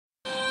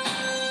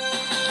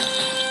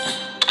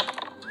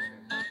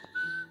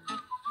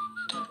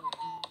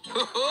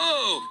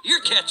Oh,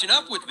 you're catching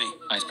up with me.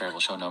 Ice Bear will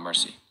show no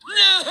mercy. No!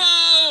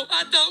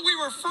 I thought we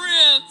were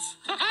friends.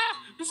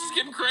 This is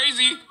getting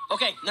crazy.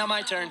 Okay, now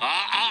my turn.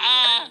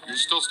 You're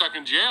still stuck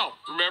in jail,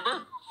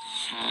 remember?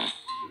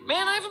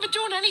 Man, I haven't been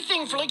doing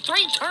anything for like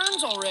 3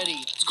 turns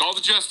already. It's called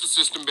the justice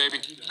system, baby.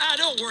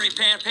 Don't worry,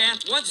 Pan Pan.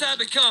 Once I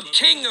become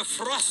King of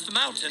Frost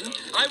Mountain,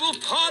 I will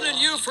pardon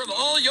you from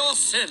all your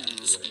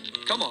sins.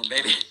 Come on,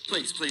 baby.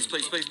 Please, please,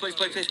 please, please, please,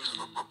 please, please.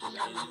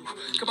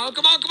 Come on,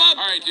 come on, come on.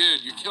 All right,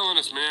 dude, you're killing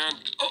us, man.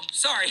 Oh,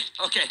 sorry.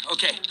 Okay,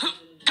 okay.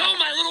 Go,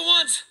 my little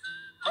ones.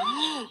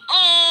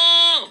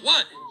 Oh!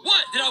 What?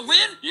 What? Did I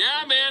win?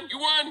 Yeah, man, you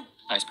won.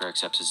 Ice Bear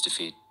accepts his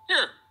defeat.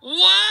 Here,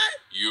 What?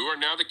 you are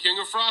now the king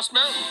of Frost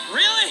Mountain.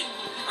 Really?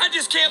 I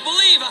just can't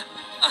believe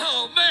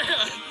Oh, man.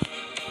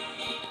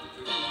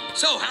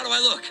 So, how do I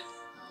look?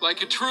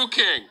 Like a true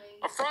king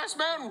of Frost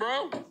Mountain,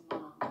 bro.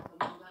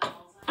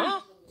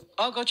 Huh?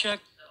 I'll go check.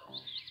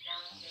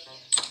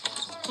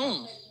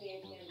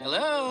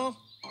 Hello?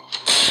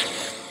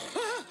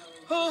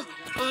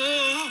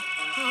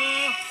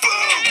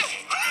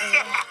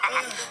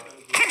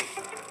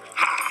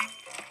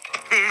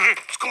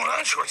 What's going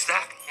on,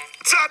 Shortstack?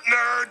 What's up,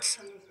 nerds?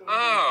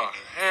 Oh,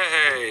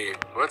 hey.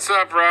 What's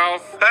up,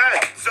 Ralph? Hey,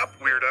 what's up,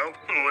 weirdo?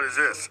 What is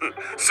this?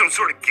 Some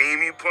sort of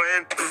game you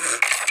playing?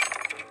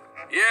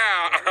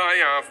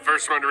 Yeah.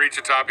 First one to reach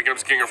the top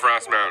becomes king of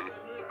Frost Mountain.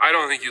 I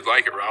don't think you'd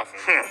like it, Ralph.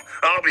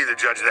 I'll be the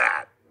judge of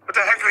that. What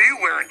the heck are you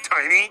wearing,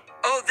 Tiny?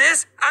 Oh,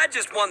 this? I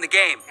just won the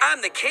game.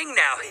 I'm the king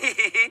now.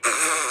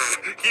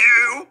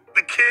 You?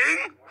 The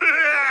king?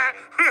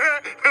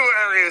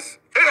 Hilarious.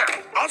 Here,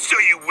 I'll show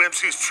you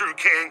wimps who's true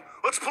king.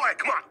 Let's play,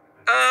 come on.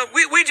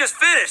 We just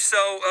finished,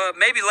 so,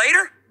 maybe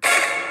later?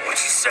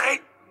 What'd you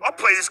say? I'll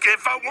play this game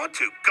if I want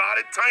to. Got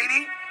it,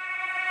 Tiny?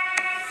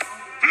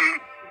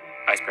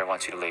 Ice Bear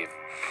wants you to leave.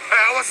 Hey,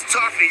 I wasn't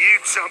talking to you,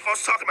 chump. I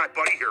was talking to my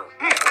buddy here.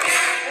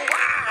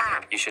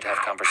 You should have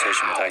a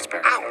conversation with Ice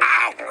Bear. Ow,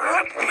 ow.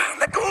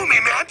 Let go of me,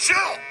 man.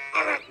 Chill.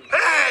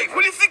 Hey,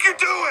 what do you think you're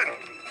doing?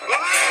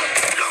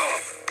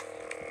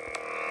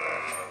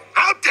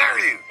 How dare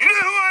you? You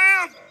know who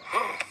I am?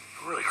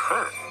 It really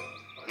hurt.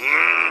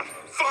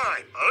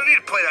 Fine. I don't need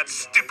to play that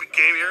stupid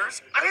game of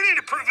yours. I don't need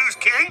to prove who's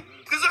king,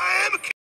 because I am a king.